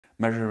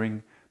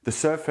measuring the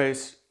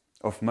surface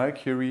of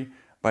Mercury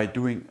by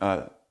doing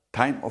a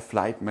time of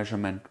flight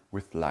measurement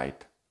with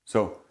light.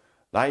 So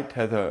light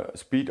has a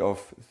speed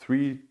of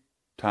 3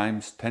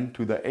 times 10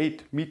 to the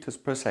 8 meters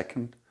per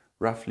second,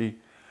 roughly.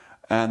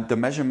 And the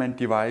measurement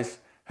device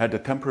had a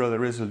temporal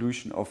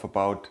resolution of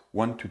about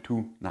 1 to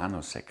 2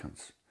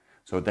 nanoseconds.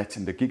 So that's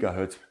in the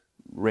gigahertz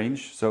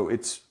range. So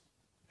it's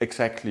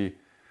exactly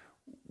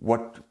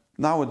what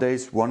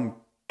nowadays one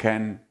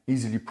can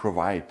easily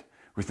provide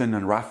within a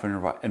rough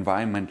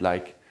environment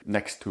like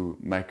next to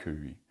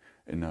Mercury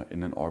in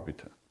an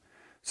orbiter.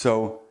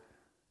 So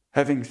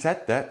having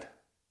said that,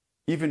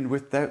 even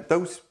with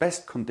those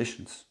best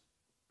conditions,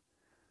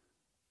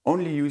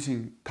 only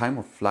using time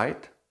of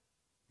flight,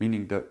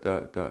 meaning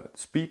the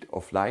speed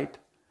of light,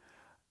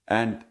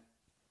 and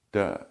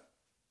the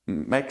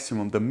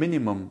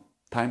minimum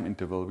time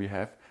interval we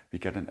have, we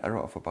get an error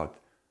of about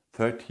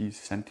 30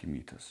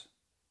 centimeters.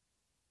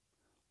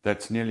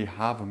 That's nearly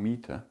half a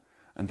meter,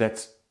 and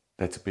that's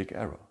a big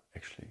error,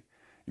 actually.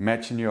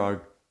 Imagine you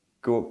are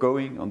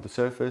going on the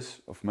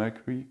surface of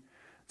Mercury,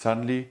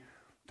 suddenly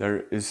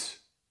there is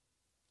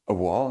a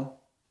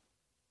wall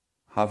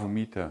half a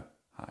meter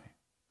high.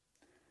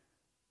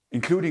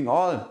 Including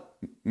all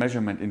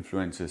measurement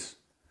influences,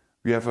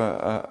 we have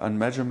a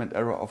measurement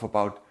error of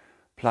about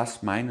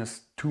plus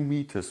minus 2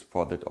 meters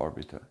for that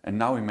orbiter. And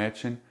now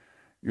imagine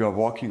you are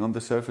walking on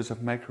the surface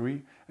of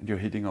Mercury and you're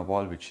hitting a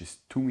wall which is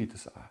 2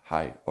 meters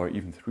high or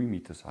even 3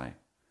 meters high.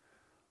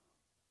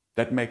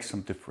 That makes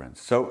some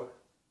difference. So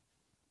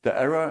the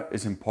error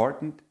is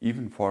important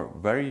even for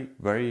very,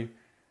 very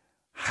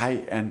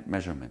high-end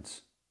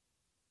measurements.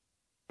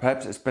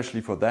 Perhaps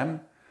especially for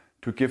them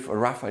to give a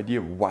rough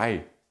idea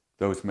why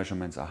those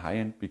measurements are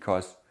high-end,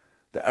 because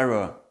the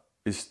error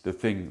is the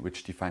thing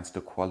which defines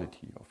the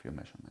quality of your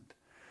measurement.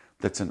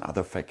 That's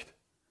another fact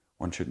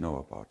one should know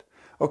about.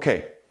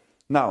 Okay,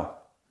 now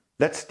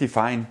let's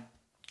define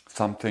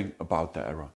something about the error.